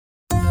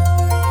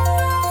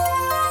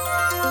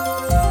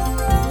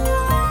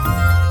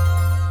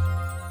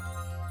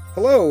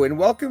Hello, and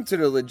welcome to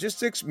the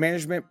Logistics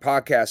Management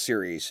Podcast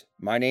Series.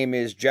 My name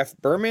is Jeff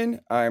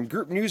Berman. I'm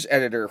Group News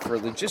Editor for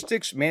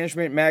Logistics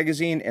Management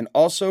Magazine and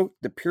also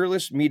the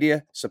Peerless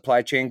Media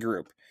Supply Chain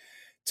Group.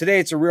 Today,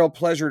 it's a real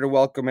pleasure to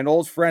welcome an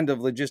old friend of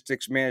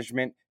logistics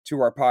management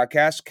to our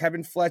podcast,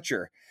 Kevin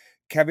Fletcher.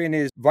 Kevin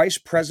is Vice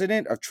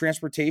President of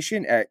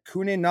Transportation at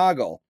Kuehne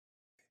Nagel.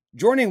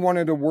 Joining one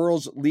of the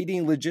world's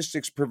leading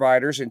logistics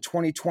providers in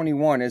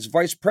 2021 as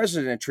Vice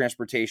President of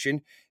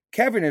Transportation,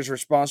 Kevin is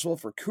responsible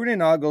for Kuehne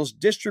Nagel's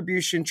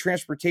distribution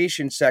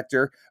transportation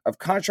sector of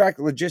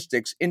contract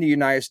logistics in the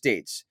United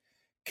States.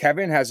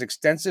 Kevin has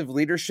extensive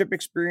leadership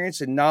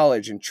experience and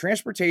knowledge in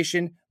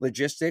transportation,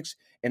 logistics,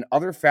 and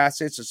other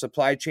facets of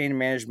supply chain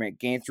management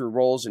gained through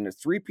roles in the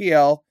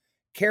 3PL,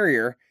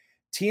 carrier,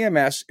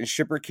 TMS, and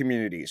shipper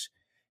communities.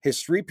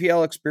 His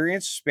 3PL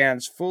experience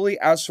spans fully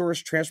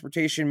outsourced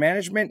transportation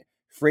management,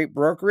 freight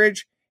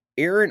brokerage,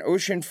 air and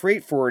ocean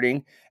freight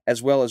forwarding,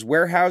 as well as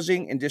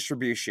warehousing and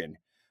distribution.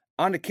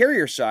 On the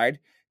carrier side,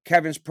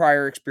 Kevin's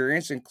prior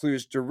experience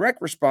includes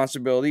direct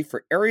responsibility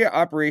for area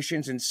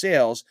operations and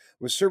sales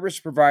with service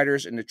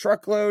providers in the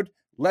truckload,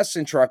 less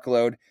than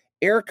truckload,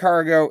 air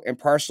cargo, and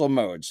parcel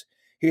modes.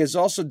 He has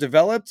also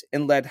developed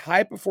and led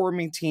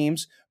high-performing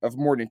teams of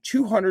more than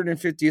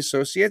 250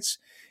 associates,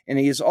 and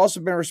he has also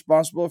been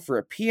responsible for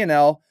a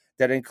P&L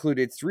that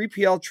included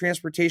 3PL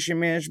transportation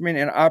management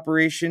and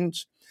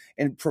operations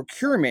and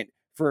procurement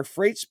for a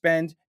freight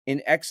spend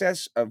in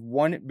excess of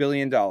 $1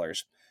 billion.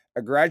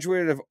 A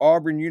graduate of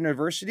Auburn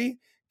University,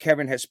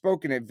 Kevin has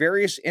spoken at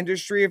various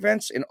industry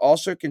events and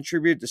also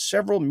contributed to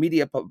several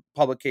media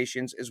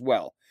publications as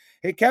well.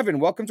 Hey,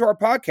 Kevin, welcome to our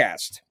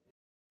podcast.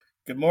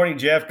 Good morning,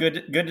 Jeff.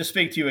 Good to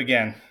speak to you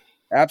again.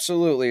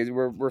 Absolutely.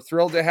 We're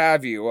thrilled to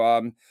have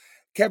you.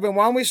 Kevin,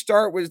 why don't we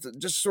start with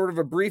just sort of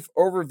a brief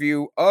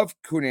overview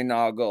of Kuehne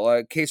Nagel,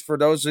 in case for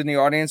those in the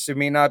audience that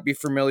may not be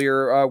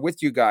familiar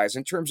with you guys,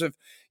 in terms of,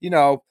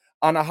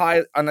 on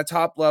the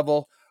top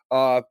level,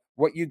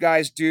 what you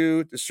guys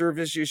do, the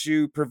services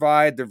you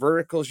provide, the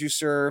verticals you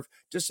serve,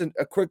 just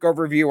a quick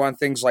overview on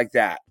things like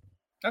that.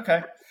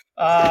 Okay.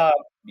 Kuehne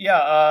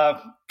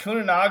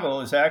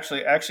Nagel is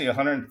actually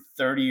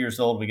 130 years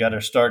old. We got our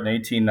start in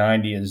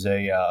 1890 as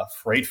a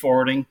freight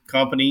forwarding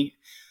company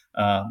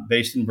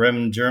based in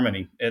Bremen,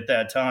 Germany at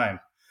that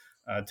time.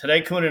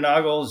 Today, Kuehne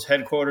Nagel is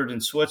headquartered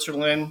in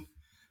Switzerland.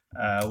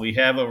 We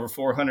have over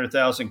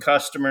 400,000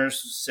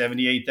 customers,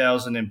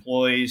 78,000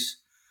 employees,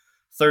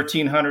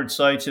 1,300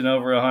 sites in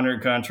over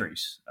 100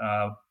 countries.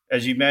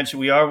 As you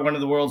mentioned, we are one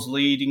of the world's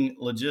leading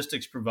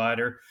logistics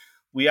provider.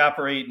 We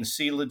operate in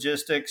sea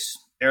logistics,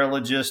 air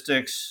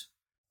logistics,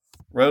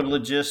 road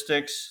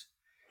logistics,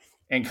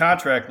 and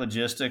contract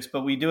logistics,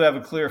 but we do have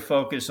a clear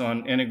focus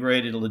on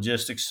integrated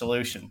logistics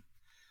solution.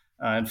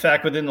 In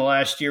fact, within the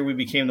last year, we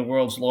became the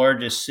world's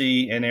largest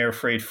sea and air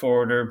freight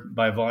forwarder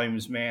by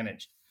volumes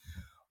managed.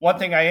 One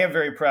thing I am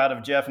very proud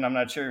of, Jeff, and I'm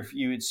not sure if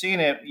you had seen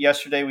it,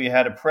 yesterday we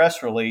had a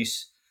press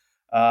release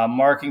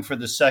marking for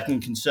the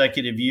second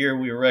consecutive year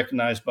we were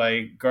recognized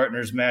by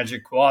Gartner's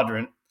Magic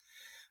Quadrant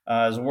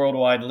as a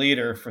worldwide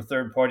leader for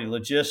third-party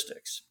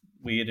logistics.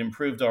 We had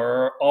improved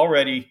our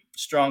already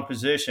strong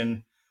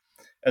position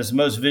as the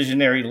most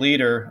visionary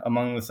leader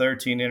among the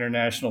 13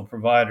 international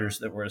providers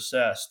that were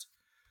assessed.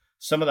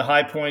 Some of the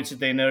high points that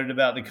they noted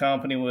about the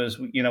company was,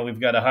 we've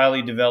got a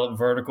highly developed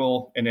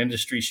vertical and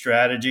industry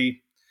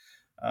strategy,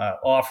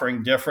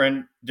 offering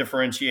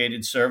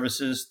differentiated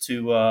services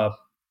to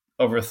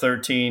over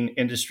 13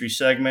 industry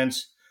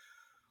segments,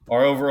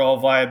 our overall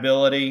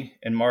viability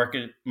and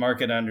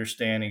market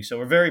understanding. So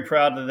we're very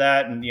proud of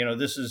that. And,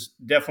 this is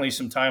definitely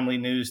some timely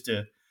news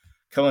to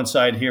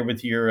coincide here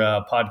with your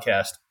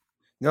podcast.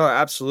 No,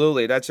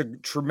 absolutely. That's a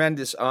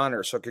tremendous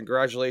honor. So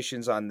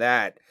congratulations on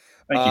that.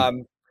 Thank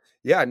you.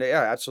 Yeah,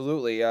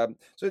 absolutely.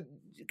 So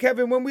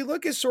Kevin, when we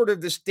look at sort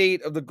of the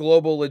state of the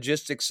global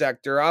logistics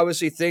sector,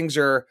 obviously things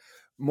are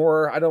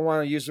more, I don't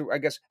want to use, I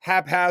guess,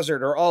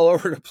 haphazard or all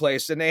over the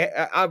place than they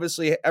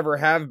obviously ever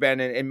have been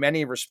in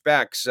many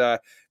respects,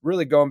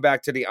 really going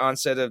back to the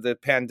onset of the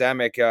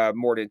pandemic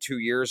more than 2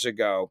 years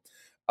ago.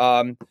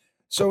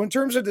 So in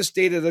terms of the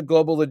state of the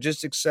global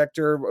logistics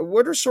sector,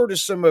 what are sort of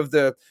some of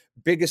the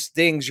biggest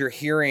things you're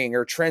hearing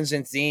or trends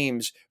and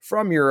themes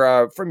from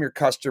your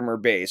customer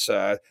base?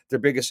 Their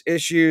biggest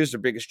issues, their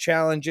biggest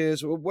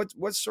challenges?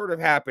 What's sort of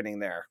happening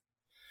there?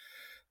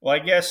 Well, I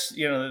guess,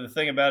 the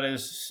thing about it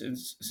is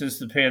since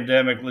the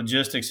pandemic,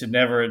 logistics had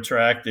never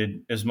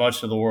attracted as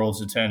much of the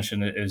world's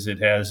attention as it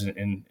has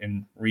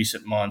in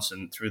recent months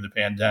and through the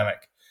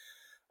pandemic.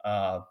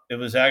 It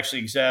was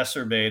actually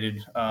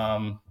exacerbated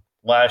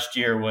last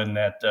year when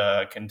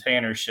that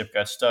container ship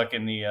got stuck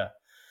in the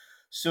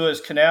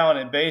Suez Canal, and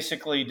it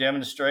basically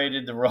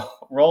demonstrated the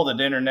role that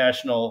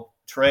international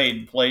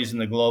trade plays in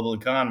the global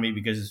economy,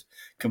 because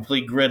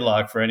complete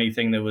gridlock for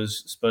anything that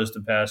was supposed to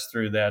pass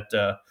through that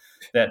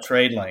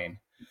trade lane.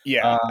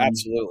 Yeah,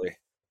 absolutely.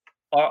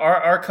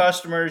 Our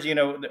customers,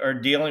 are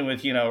dealing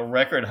with,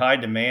 record high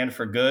demand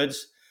for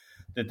goods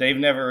that they've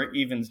never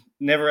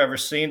ever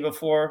seen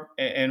before.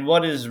 And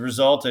what has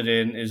resulted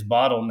in is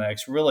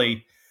bottlenecks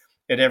really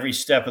at every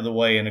step of the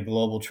way in a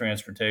global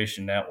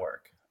transportation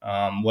network.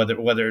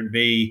 Whether it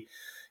be,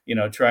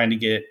 trying to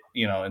get,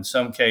 in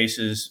some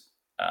cases,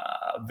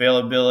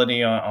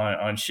 availability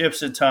on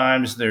ships at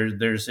times.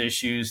 There's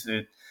issues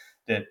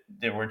that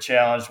we're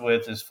challenged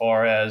with as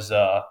far as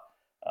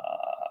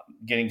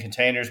getting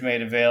containers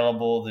made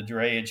available, the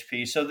drayage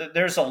piece. So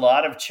there's a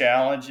lot of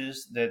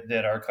challenges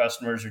that our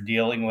customers are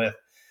dealing with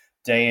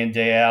day in,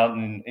 day out.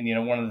 And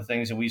one of the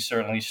things that we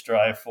certainly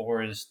strive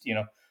for is,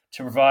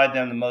 to provide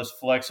them the most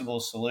flexible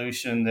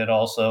solution that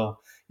also,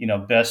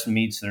 best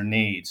meets their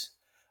needs.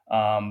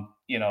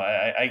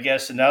 I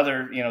guess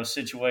another,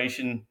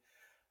 situation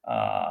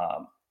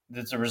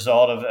that's a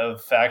result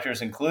of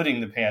factors,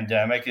 including the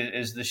pandemic,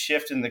 is the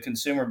shift in the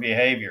consumer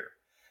behavior.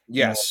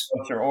 Yes.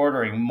 Folks are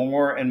ordering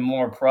more and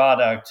more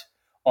product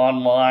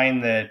online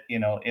that,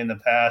 in the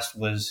past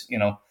was,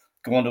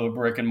 going to a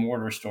brick and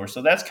mortar store.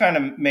 So that's kind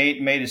of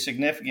made a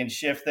significant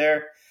shift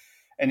there.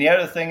 And the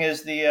other thing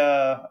is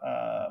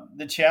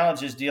the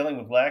challenge is dealing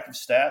with lack of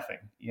staffing.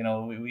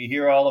 We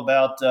hear all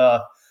about,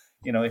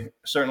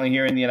 certainly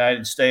here in the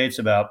United States,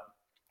 about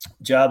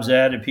jobs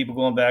added, people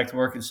going back to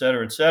work, et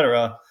cetera, et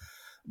cetera.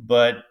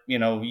 But,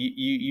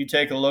 you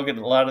take a look at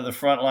a lot of the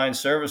frontline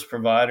service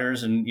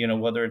providers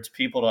and, whether it's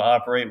people to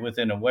operate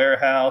within a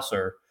warehouse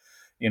or,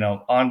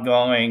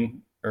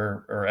 ongoing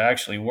or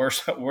actually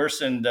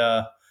worsened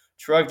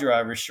truck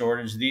driver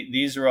shortage.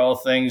 These are all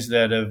things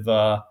that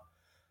have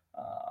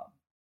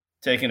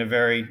taken a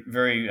very,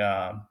 very,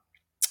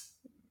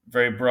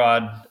 very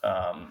broad,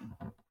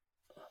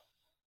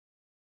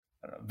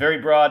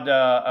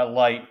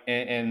 light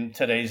in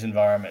today's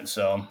environment.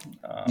 So,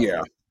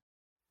 Yeah.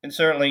 And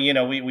certainly,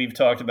 we've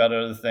talked about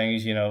other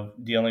things,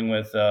 dealing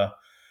with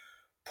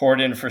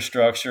port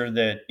infrastructure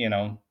that,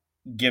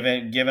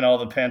 given all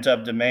the pent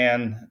up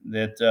demand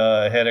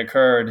that had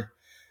occurred,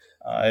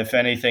 if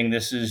anything,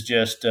 this is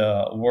just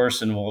worse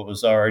than what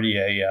was already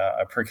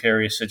a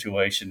precarious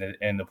situation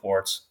in the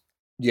ports.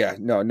 Yeah,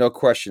 no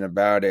question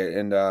about it.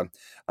 And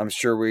I'm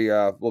sure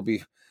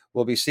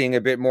we'll be seeing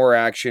a bit more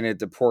action at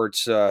the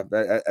ports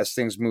as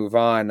things move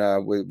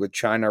on with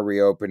China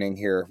reopening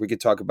here. We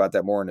could talk about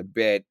that more in a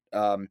bit.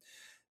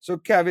 So,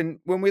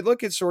 Kevin, when we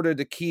look at sort of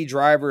the key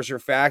drivers or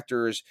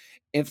factors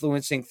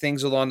influencing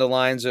things along the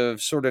lines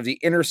of sort of the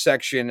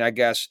intersection, I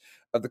guess,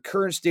 of the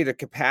current state of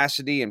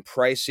capacity and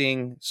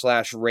pricing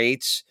 /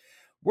 rates,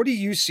 what are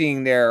you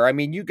seeing there? I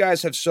mean, you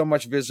guys have so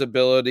much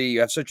visibility. You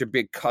have such a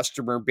big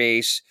customer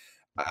base.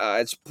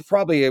 It's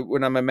probably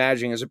what I'm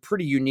imagining is a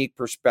pretty unique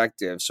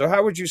perspective. So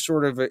how would you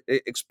sort of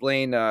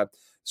explain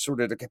sort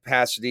of the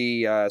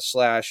capacity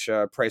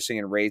 / pricing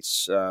and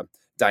rates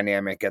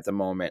dynamic at the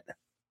moment?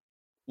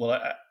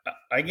 Well,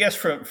 I guess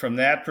from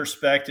that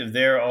perspective,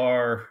 there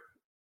are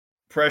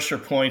pressure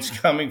points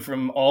coming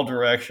from all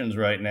directions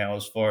right now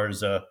as far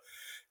as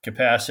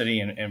capacity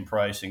and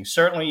pricing.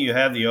 Certainly, you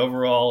have the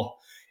overall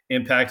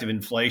impact of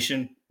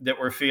inflation that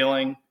we're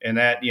feeling, and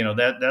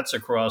that's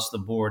across the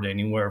board,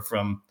 anywhere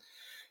from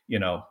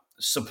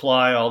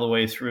supply all the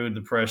way through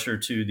the pressure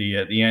to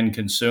the end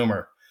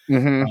consumer.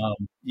 Mm-hmm.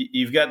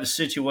 You've got the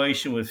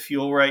situation with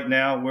fuel right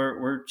now.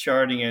 We're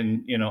charting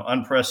in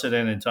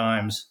unprecedented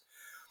times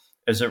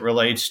as it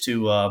relates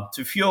to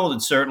fuel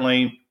that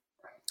certainly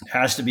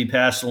has to be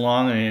passed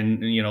along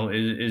and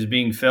is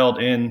being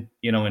felt in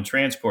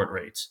transport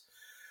rates.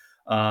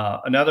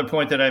 Another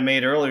point that I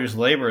made earlier is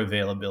labor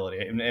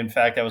availability. In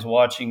fact, I was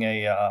watching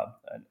a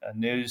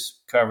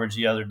news coverage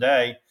the other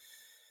day,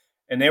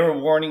 and they were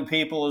warning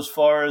people as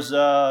far as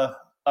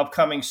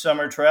upcoming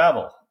summer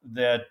travel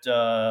that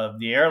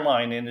the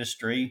airline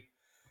industry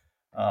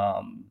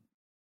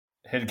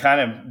had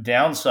kind of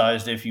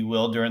downsized, if you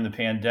will, during the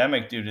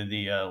pandemic due to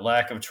the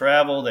lack of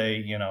travel.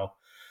 They,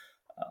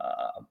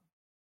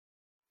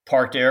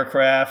 parked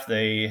aircraft.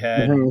 They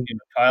had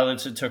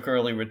pilots that took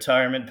early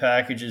retirement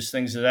packages,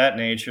 things of that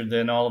nature.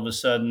 Then all of a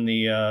sudden,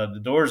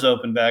 the doors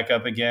open back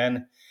up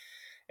again.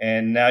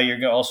 And now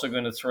you're also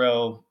going to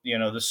throw,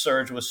 the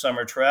surge with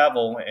summer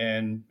travel,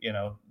 and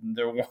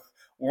they're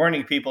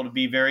warning people to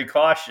be very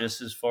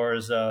cautious as far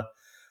as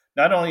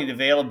not only the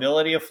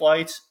availability of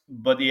flights,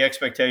 but the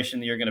expectation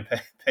that you're going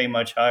to pay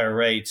much higher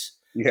rates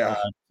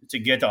to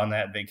get on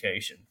that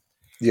vacation.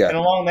 Yeah, and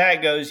along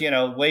that goes,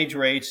 wage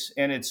rates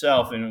in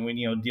itself, and when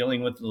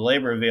dealing with the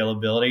labor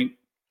availability,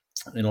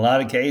 in a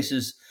lot of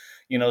cases,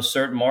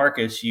 certain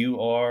markets you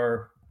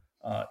are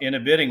in a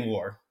bidding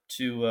war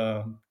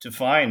to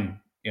find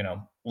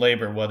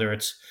labor, whether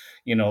it's,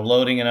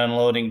 loading and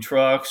unloading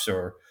trucks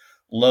or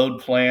load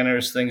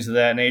planners, things of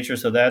that nature.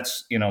 So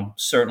that's,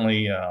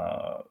 certainly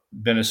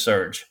been a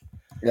surge.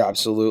 Yeah,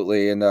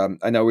 absolutely. And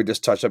I know we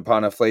just touched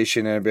upon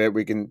inflation in a bit.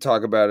 We can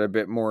talk about it a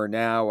bit more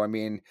now. I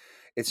mean,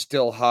 it's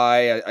still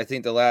high. I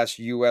think the last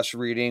U.S.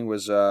 reading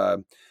was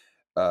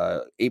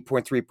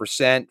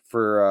 8.3%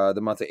 for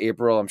the month of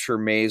April. I'm sure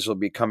May's will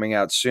be coming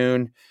out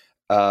soon.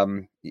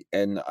 And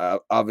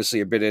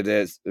obviously a bit of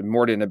this,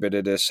 more than a bit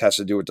of this, has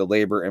to do with the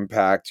labor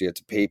impact. You have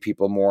to pay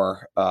people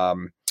more.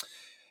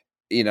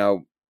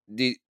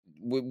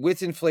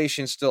 with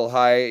inflation still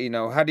high,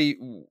 how do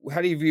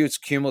you view its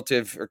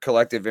cumulative or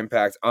collective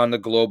impact on the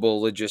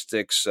global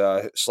logistics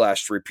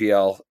slash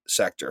 3PL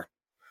sector?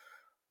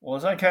 Well,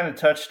 as I kind of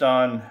touched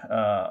on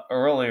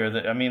earlier,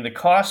 that I mean, the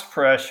cost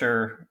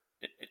pressure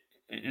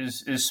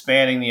is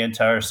spanning the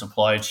entire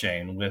supply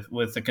chain,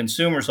 with the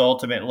consumers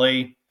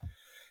ultimately,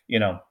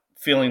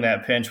 feeling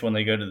that pinch when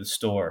they go to the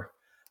store.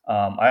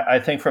 I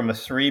think from a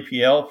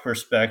 3PL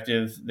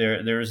perspective,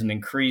 there is an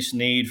increased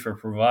need for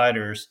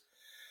providers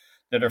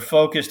that are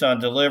focused on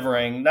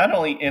delivering not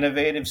only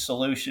innovative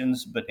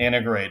solutions but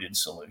integrated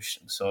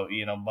solutions. So,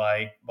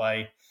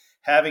 by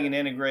having an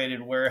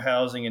integrated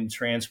warehousing and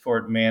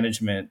transport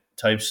management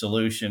type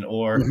solution,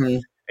 or Hmm.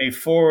 a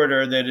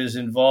forwarder that is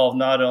involved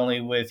not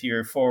only with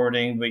your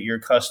forwarding but your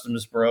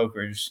customs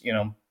brokerage,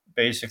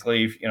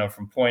 basically,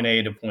 from point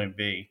A to point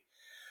B.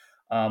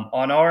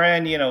 On our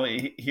end,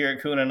 here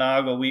at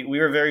Kuehne+Nagel, we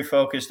are very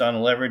focused on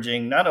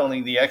leveraging not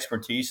only the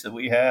expertise that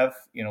we have,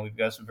 we've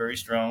got some very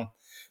strong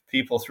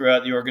people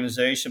throughout the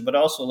organization, but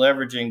also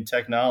leveraging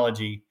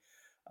technology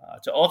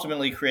to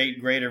ultimately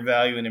create greater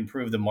value and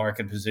improve the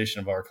market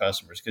position of our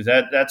customers. Because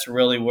that's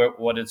really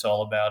what it's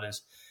all about,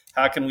 is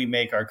how can we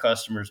make our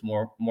customers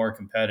more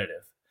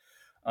competitive?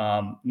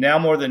 Now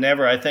more than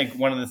ever, I think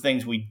one of the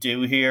things we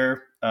do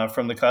hear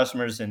from the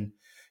customers, and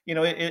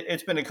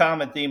it's been a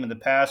common theme in the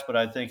past, but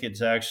I think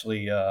it's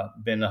actually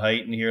been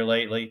heightened here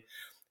lately,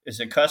 is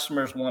that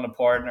customers want to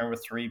partner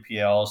with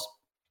 3PLs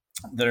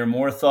that are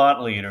more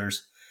thought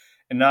leaders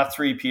and not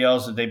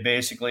 3PLs that they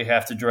basically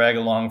have to drag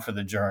along for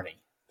the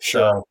journey.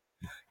 Sure.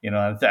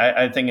 So,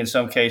 I think in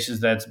some cases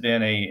that's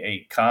been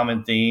a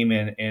common theme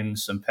in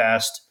some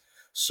past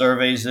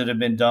surveys that have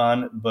been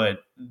done, but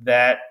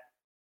that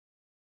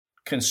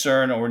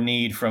concern or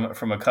need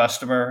from a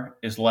customer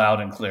is loud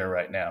and clear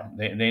right now.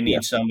 They Yeah.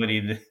 need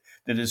somebody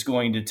that is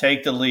going to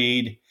take the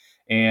lead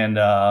and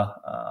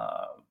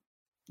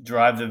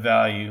drive the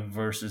value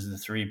versus the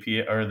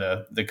 3P or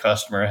the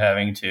customer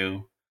having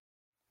to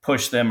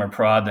push them or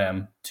prod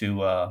them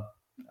to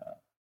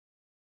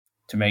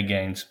make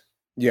gains.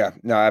 Yeah,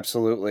 no,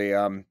 absolutely.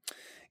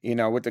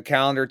 With the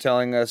calendar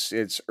telling us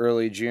it's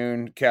early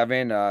June,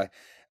 Kevin,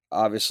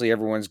 obviously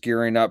everyone's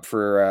gearing up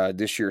for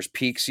this year's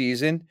peak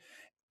season.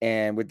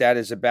 And with that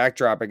as a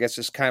backdrop, I guess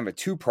it's kind of a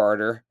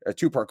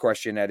two-part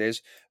question that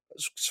is.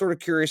 Sort of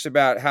curious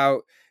about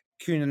how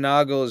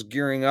Kuehne+Nagel is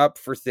gearing up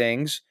for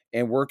things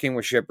and working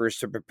with shippers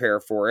to prepare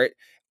for it.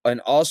 And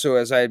also,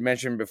 as I had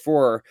mentioned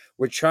before,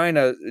 with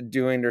China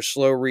doing their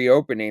slow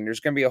reopening,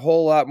 there's going to be a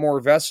whole lot more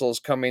vessels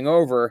coming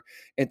over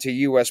into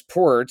U.S.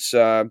 ports.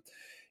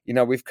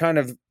 We've kind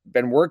of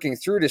been working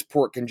through this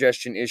port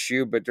congestion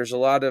issue, but there's a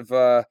lot of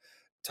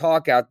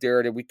talk out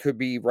there that we could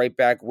be right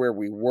back where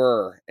we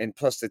were. And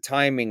plus, the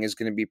timing is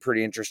going to be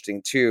pretty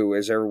interesting too,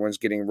 as everyone's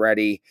getting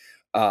ready,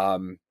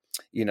 for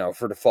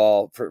the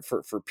fall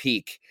for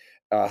peak,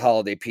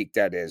 holiday peak,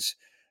 that is.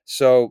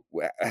 So,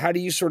 how do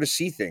you sort of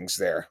see things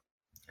there?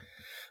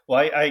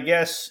 Well, I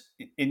guess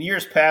in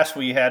years past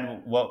we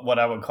had what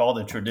I would call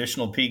the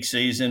traditional peak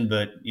season,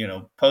 but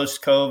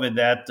post COVID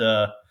that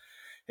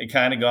had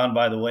kind of gone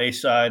by the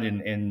wayside,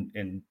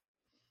 and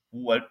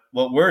what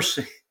we're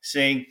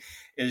seeing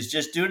is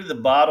just due to the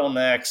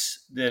bottlenecks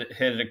that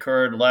had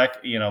occurred, like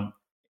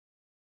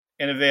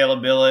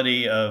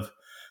inavailability of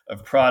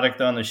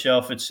product on the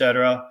shelf,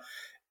 etc.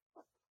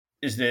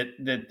 Is that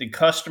the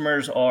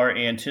customers are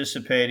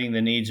anticipating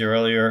the needs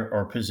earlier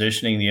or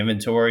positioning the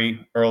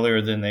inventory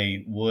earlier than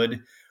they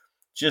would,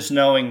 just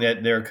knowing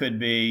that there could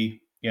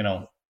be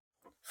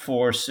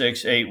 4,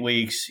 6, 8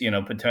 weeks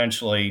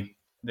potentially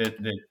that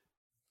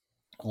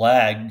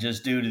lag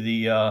just due to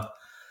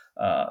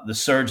the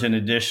surge in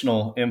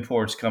additional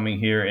imports coming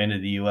here into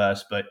the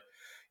U.S. But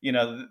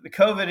the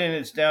COVID and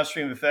its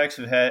downstream effects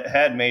have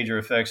had major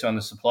effects on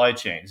the supply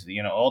chains.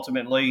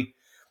 Ultimately,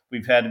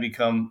 we've had to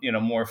become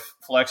more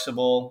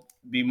flexible,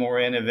 be more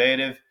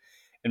innovative,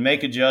 and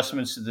make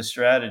adjustments to the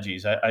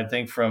strategies. I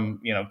think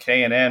from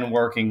K&N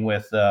working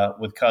with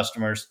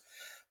customers,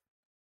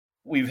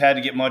 we've had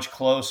to get much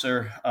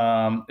closer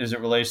as it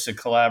relates to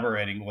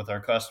collaborating with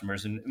our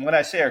customers. And when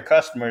I say our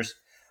customers,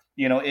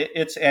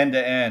 it's end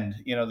to end.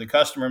 The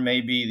customer may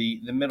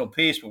be the middle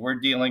piece, but we're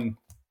dealing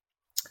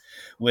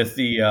with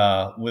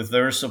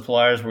their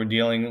suppliers. We're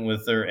dealing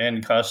with their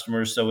end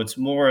customers. So it's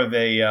more of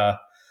a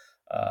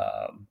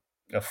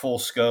full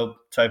scope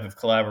type of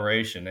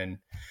collaboration. And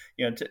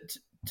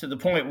to the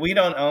point, we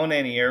don't own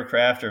any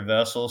aircraft or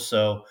vessels,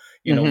 so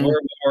Hmm. we're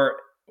more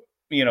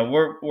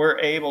we're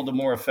able to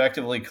more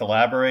effectively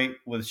collaborate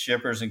with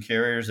shippers and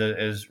carriers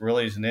as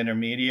really as an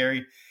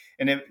intermediary,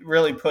 and it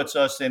really puts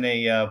us in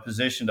a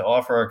position to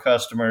offer our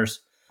customers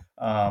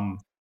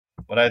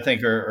what I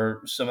think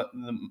are some of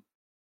the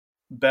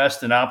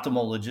best and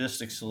optimal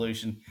logistics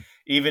solution,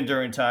 even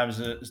during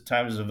times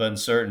of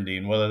uncertainty,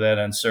 and whether that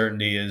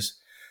uncertainty is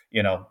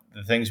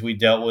the things we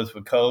dealt with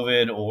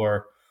COVID,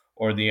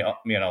 or the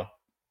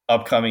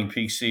upcoming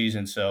peak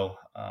season. So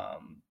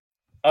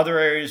other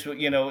areas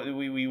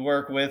we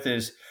work with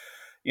is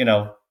you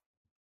know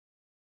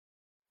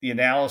the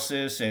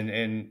analysis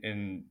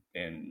and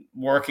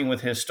working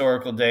with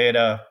historical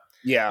data,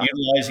 Yeah.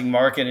 utilizing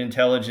market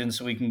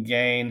intelligence we can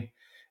gain.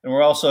 And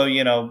we're also,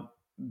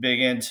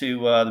 big into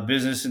the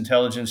business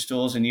intelligence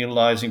tools and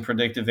utilizing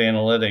predictive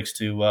analytics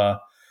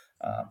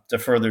to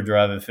further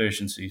drive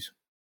efficiencies.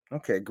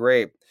 Okay,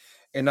 great.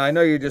 And I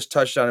know you just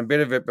touched on a bit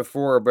of it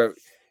before, but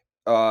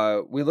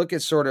we look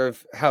at sort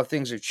of how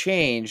things have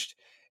changed,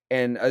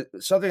 and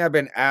something I've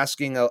been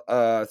asking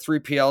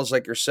 3PLs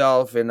like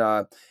yourself and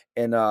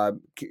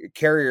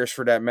carriers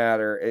for that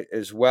matter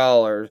as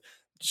well, or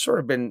sort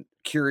of been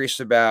curious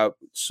about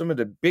some of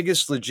the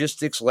biggest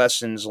logistics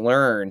lessons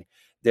learned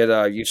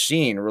that you've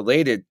seen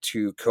related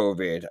to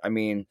COVID. I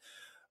mean,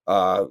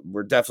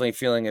 we're definitely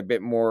feeling a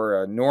bit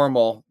more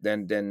normal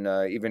than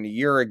even a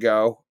year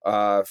ago,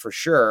 for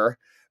sure.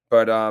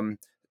 But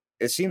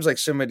it seems like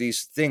some of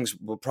these things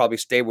will probably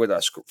stay with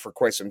us for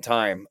quite some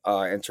time,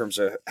 in terms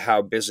of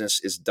how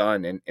business is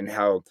done and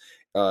how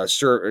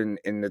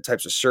in the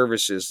types of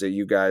services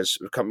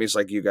that companies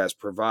like you guys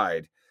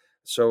provide.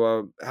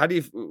 So,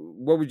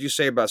 what would you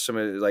say about some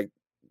of like,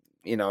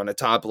 on a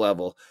top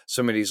level,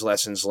 some of these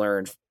lessons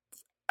learned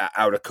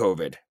out of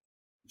COVID?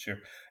 Sure.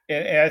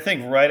 And I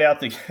think right out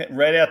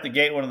the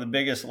gate, one of the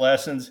biggest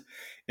lessons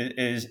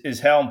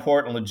is how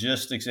important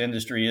logistics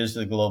industry is to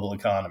the global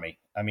economy.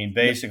 I mean,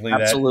 basically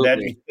that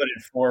Absolutely. just put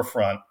it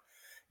forefront,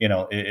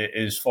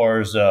 as far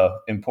as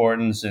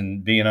importance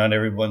and being on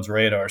everyone's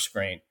radar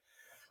screen.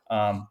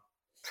 Um,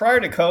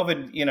 Prior to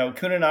COVID,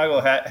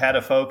 Kuehne+Nagel had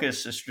a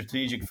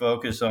strategic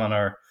focus on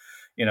our,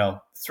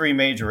 three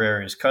major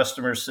areas: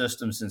 customer,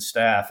 systems, and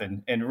staff,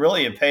 and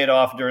really it paid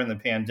off during the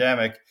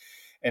pandemic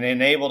and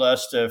enabled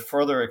us to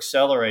further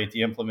accelerate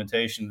the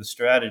implementation of the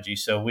strategy.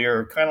 So we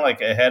are kind of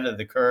like ahead of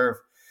the curve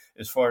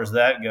as far as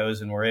that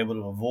goes, and we're able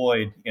to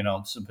avoid,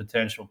 some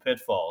potential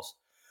pitfalls.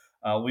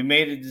 We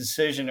made a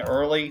decision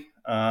early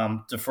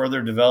to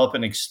further develop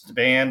and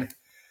expand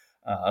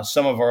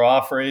some of our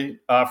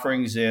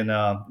offerings in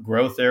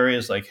growth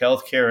areas like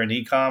healthcare and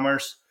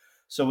e-commerce.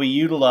 So we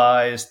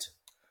utilized,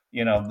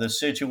 the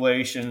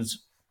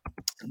situations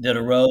that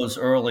arose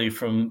early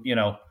from,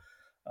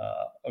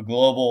 a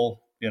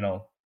global,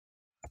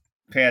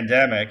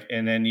 pandemic,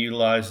 and then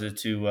utilize it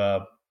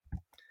to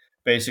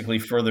basically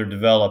further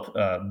develop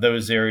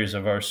those areas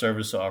of our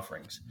service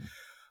offerings.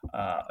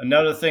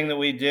 Another thing that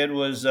we did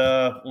was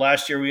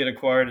last year we had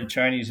acquired a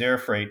Chinese air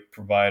freight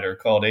provider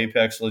called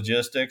Apex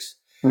Logistics.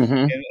 Hmm.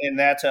 And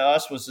that to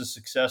us was a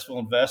successful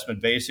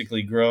investment,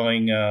 basically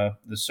growing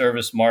the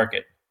service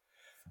market.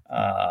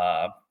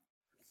 Uh,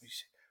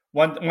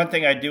 one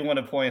thing I do want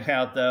to point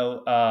out,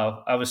 though,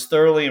 I was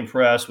thoroughly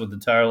impressed with the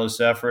tireless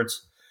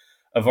efforts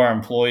of our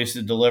employees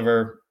to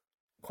deliver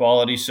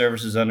quality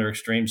services under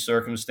extreme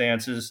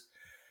circumstances.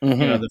 Hmm.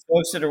 The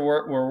folks that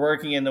were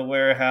working in the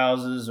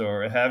warehouses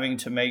or having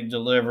to make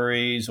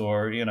deliveries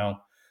or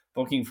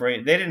booking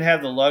freight, they didn't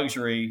have the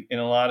luxury in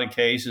a lot of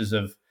cases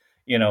of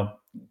you know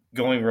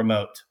going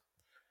remote.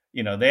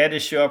 They had to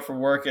show up for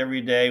work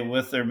every day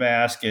with their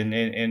mask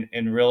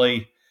and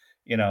really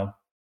you know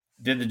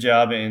did the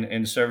job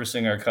in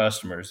servicing our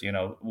customers.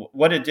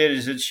 What it did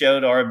is it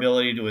showed our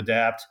ability to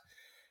adapt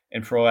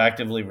and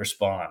proactively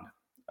respond.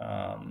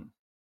 Um,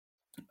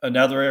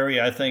 Another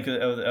area I think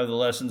of the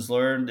lessons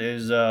learned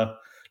is not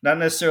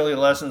necessarily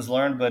lessons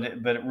learned, but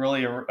it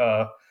really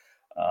an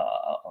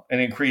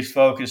increased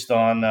focus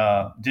on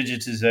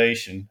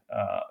digitization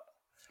uh,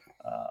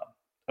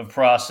 of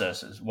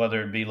processes,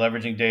 whether it be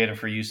leveraging data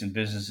for use in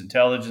business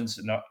intelligence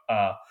and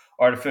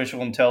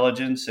artificial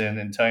intelligence, and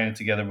then tying it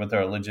together with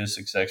our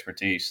logistics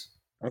expertise.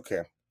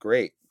 Okay,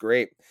 great,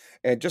 great.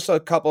 And just a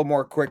couple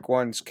more quick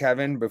ones,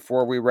 Kevin,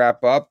 before we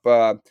wrap up.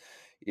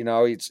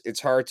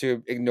 It's hard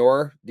to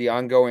ignore the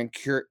ongoing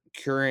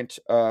current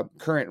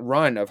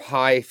run of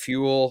high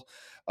fuel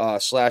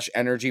slash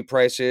energy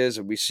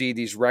prices. We see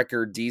these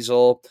record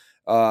diesel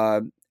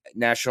uh,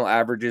 national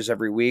averages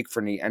every week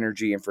from the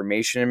Energy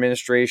Information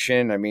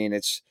Administration. I mean,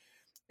 it's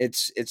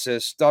a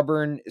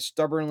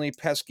stubbornly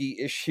pesky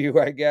issue,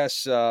 I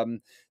guess, to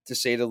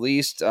say the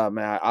least.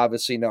 I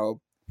obviously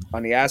know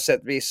on the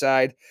asset base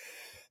side,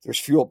 there's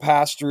fuel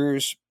pass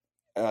throughs,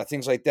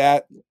 things like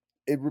that.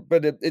 At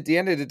the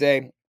end of the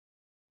day,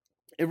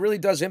 it really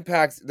does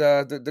impact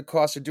the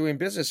cost of doing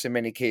business in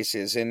many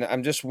cases. And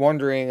I'm just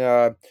wondering,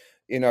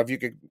 if you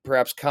could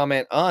perhaps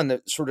comment on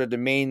the sort of the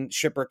main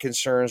shipper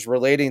concerns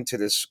relating to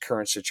this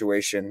current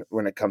situation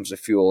when it comes to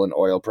fuel and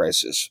oil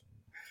prices.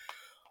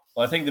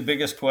 Well, I think the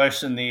biggest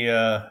question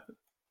the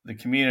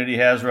community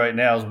has right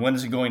now is, when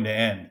is it going to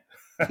end?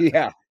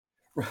 Yeah.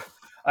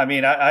 I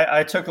mean,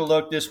 I took a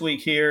look this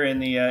week here in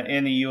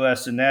the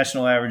U.S. The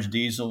national average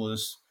diesel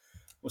was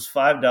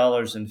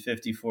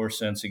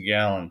 $5.54 a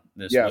gallon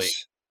this week.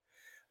 Yes.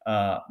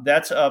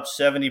 That's up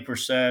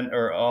 70%,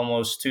 or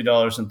almost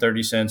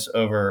 $2.30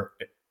 over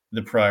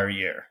the prior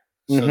year.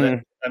 So that, Hmm.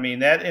 I mean,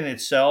 that in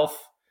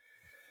itself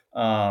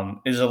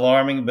is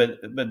alarming.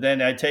 But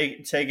then I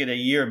take it a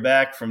year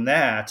back from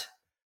that,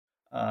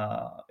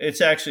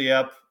 it's actually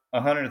up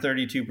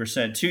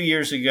 132%. 2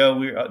 years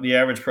ago, the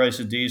average price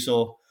of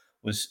diesel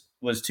was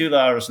was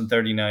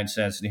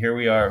 $2.39, and here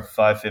we are,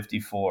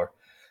 $5.54.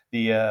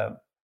 The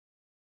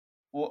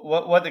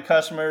what the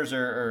customers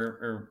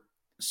are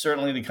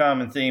certainly the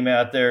common theme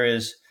out there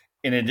is,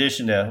 in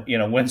addition to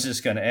when's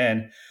this going to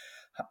end,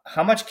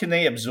 how much can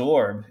they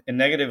absorb and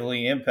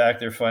negatively impact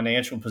their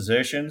financial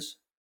positions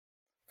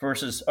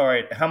versus, all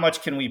right, how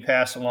much can we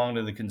pass along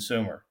to the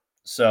consumer?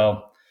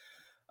 So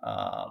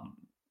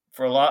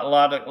for a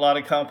lot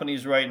of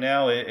companies right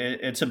now,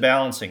 it's a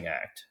balancing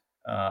act.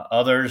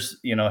 Others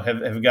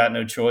have got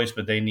no choice,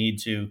 but they need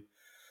to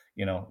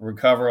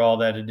recover all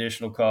that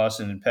additional cost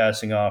and then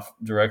passing off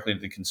directly to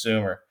the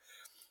consumer.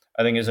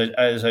 I think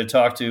as I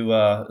talk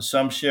to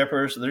some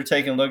shippers, they're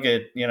taking a look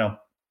at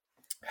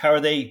how are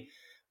they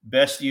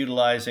best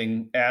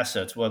utilizing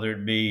assets, whether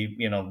it be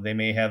they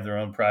may have their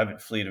own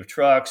private fleet of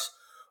trucks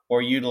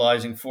or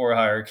utilizing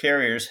for-hire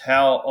carriers.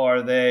 How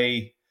are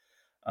they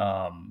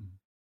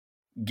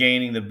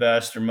gaining the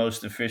best or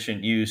most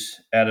efficient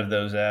use out of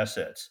those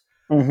assets?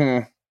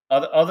 Mm-hmm.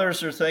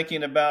 Others are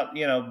thinking about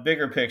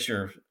bigger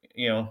picture,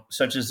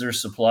 such as their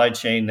supply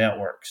chain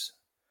networks.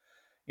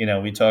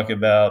 We talk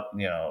about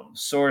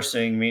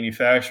sourcing,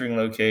 manufacturing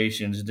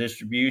locations,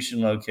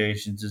 distribution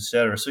locations, et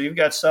cetera. So you've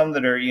got some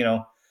that are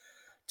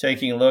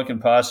taking a look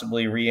and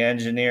possibly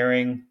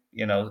re-engineering.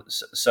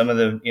 Some of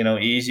the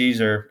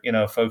easies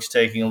are folks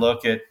taking a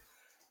look at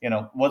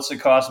what's the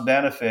cost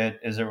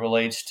benefit as it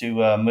relates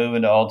to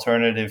moving to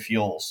alternative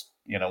fuels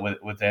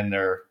within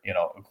their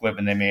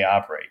equipment they may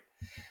operate.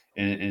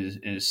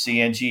 Is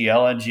CNG,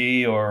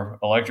 LNG, or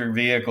electric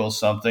vehicles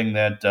something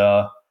that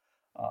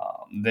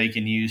they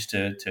can use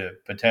to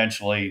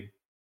potentially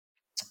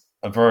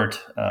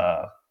avert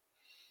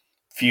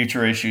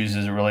future issues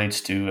as it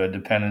relates to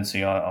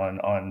dependency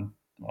on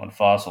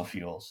fossil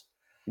fuels?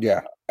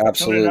 Yeah,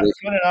 absolutely.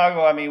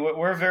 Kuehne+Nagel, I mean,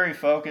 we're very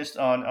focused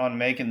on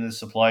making the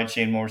supply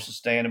chain more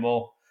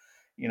sustainable.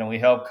 We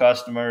help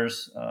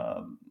customers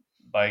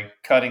by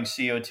cutting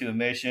CO2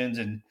 emissions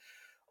and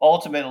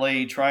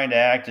ultimately trying to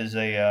act as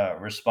a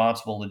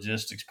responsible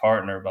logistics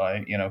partner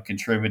by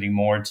contributing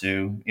more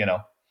to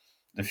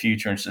the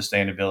future and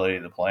sustainability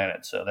of the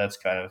planet. So that's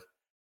kind of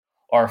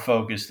our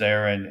focus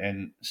there,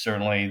 and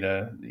certainly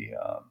the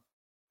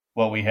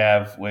what we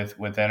have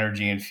with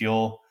energy and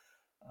fuel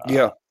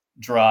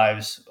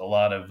drives a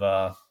lot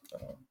of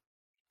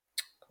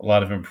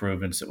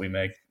improvements that we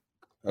make.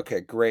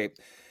 Okay, great.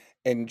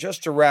 And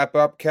just to wrap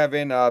up,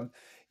 Kevin,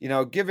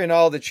 given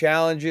all the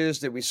challenges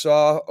that we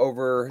saw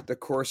over the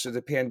course of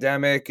the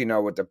pandemic,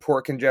 with the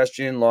port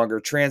congestion, longer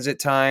transit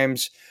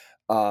times,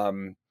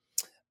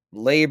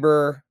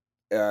 labor,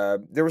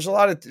 there was a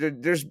lot of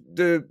there's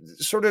the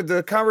sort of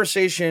the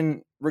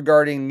conversation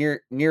regarding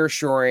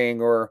nearshoring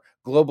or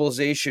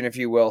globalization, if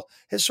you will,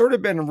 has sort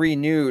of been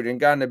renewed and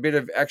gotten a bit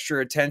of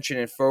extra attention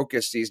and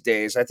focus these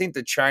days. I think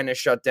the China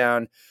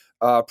shutdown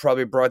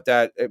probably brought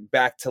that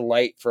back to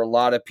light for a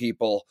lot of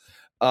people.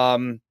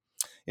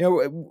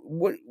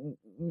 What?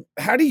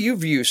 How do you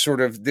view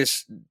sort of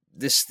this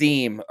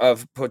theme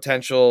of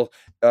potential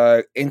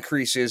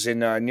increases in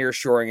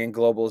nearshoring and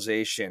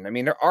globalization? I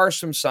mean, there are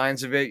some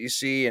signs of it you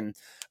see in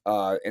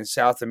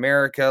South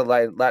America,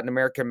 Latin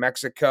America,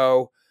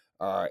 Mexico.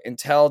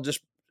 Intel just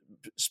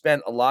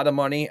spent a lot of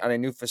money on a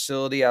new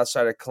facility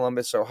outside of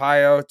Columbus,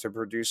 Ohio, to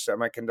produce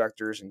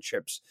semiconductors and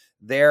chips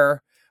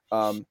there.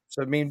 So,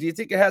 I mean, do you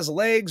think it has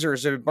legs, or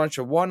is it a bunch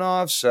of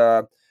one-offs?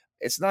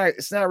 It's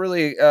not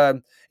really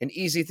an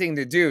easy thing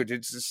to do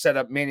to set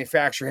up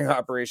manufacturing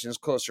operations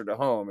closer to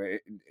home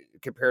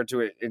compared to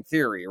it in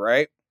theory,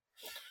 right?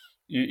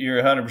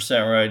 You're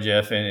 100% right,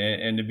 Jeff.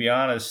 And to be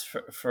honest,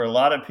 for a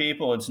lot of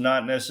people, it's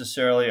not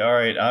necessarily, all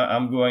right,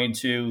 I'm going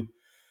to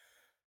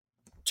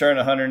turn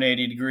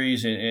 180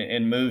 degrees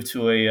and move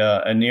to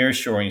a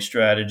nearshoring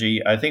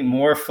strategy. I think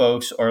more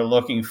folks are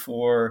looking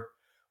for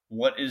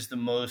what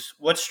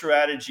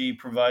strategy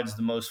provides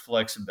the most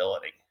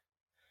flexibility.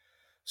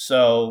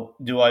 So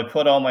do I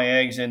put all my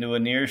eggs into a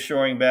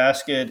nearshoring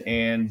basket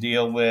and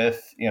deal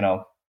with,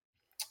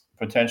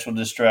 potential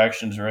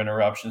distractions or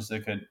interruptions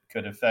that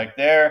could affect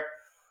there?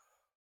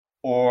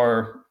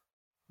 Or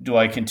do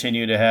I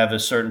continue to have a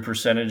certain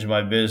percentage of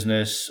my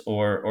business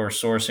or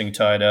sourcing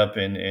tied up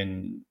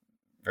in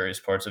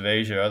various parts of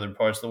Asia, other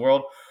parts of the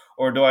world?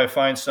 Or do I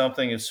find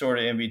something that's sort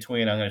of in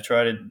between? I'm going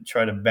to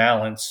try to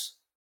balance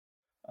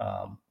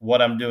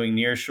what I'm doing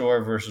near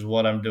shore versus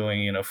what I'm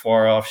doing,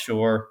 far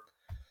offshore.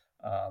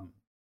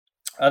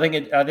 I think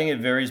it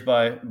varies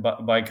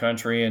by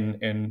country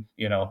and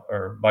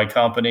or by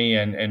company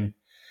and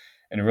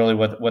really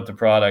what the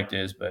product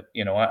is. But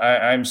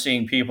I'm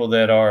seeing people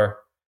that are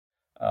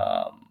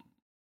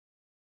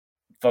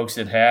folks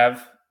that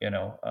have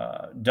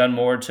done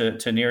more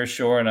to near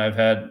shore, and I've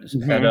had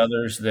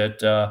others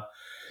that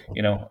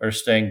are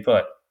staying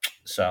put.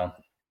 So.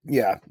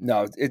 Yeah,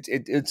 no,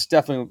 it's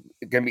definitely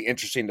going to be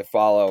interesting to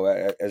follow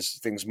as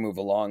things move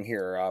along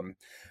here.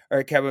 All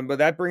right, Kevin, but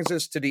that brings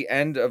us to the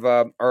end of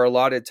our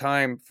allotted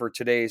time for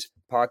today's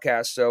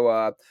podcast. So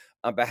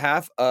on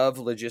behalf of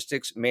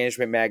Logistics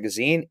Management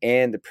Magazine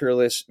and the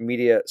Peerless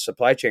Media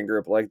Supply Chain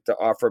Group, I'd like to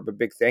offer up a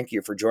big thank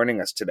you for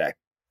joining us today.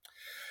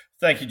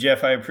 Thank you,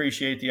 Jeff. I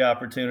appreciate the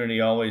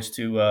opportunity always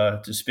to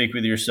speak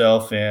with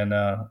yourself and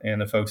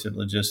the folks at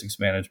Logistics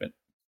Management.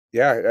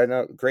 Yeah, I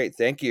know. Great.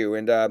 Thank you.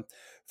 And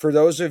for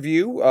those of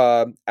you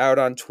out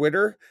on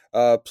Twitter,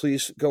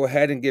 please go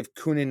ahead and give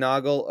Kuehne and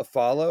Nagel a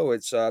follow.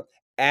 It's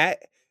at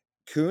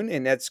Kuehne,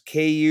 and that's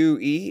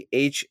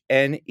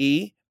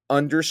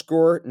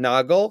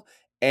KUEHNE_Nagel,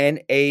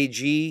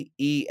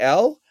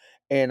 NAGEL.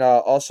 And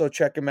also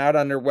check them out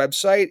on their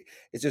website.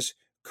 It's just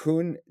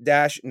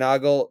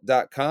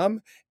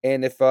kuehne-nagel.com.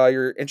 And if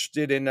you're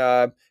interested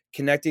in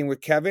connecting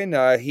with Kevin,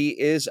 he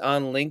is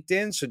on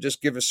LinkedIn. So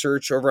just give a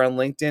search over on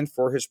LinkedIn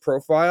for his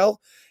profile.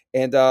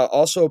 And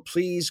also,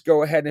 please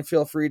go ahead and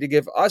feel free to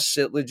give us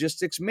at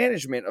Logistics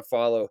Management a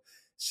follow,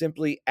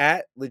 simply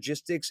at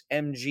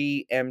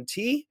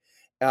LogisticsMGMT.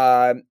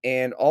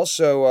 And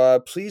also,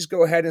 please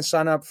go ahead and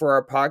sign up for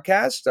our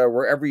podcast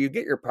wherever you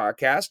get your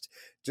podcast.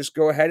 Just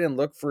go ahead and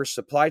look for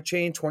Supply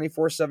Chain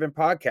 24/7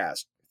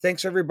 Podcast.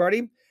 Thanks,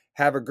 everybody.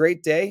 Have a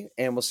great day,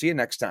 and we'll see you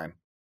next time.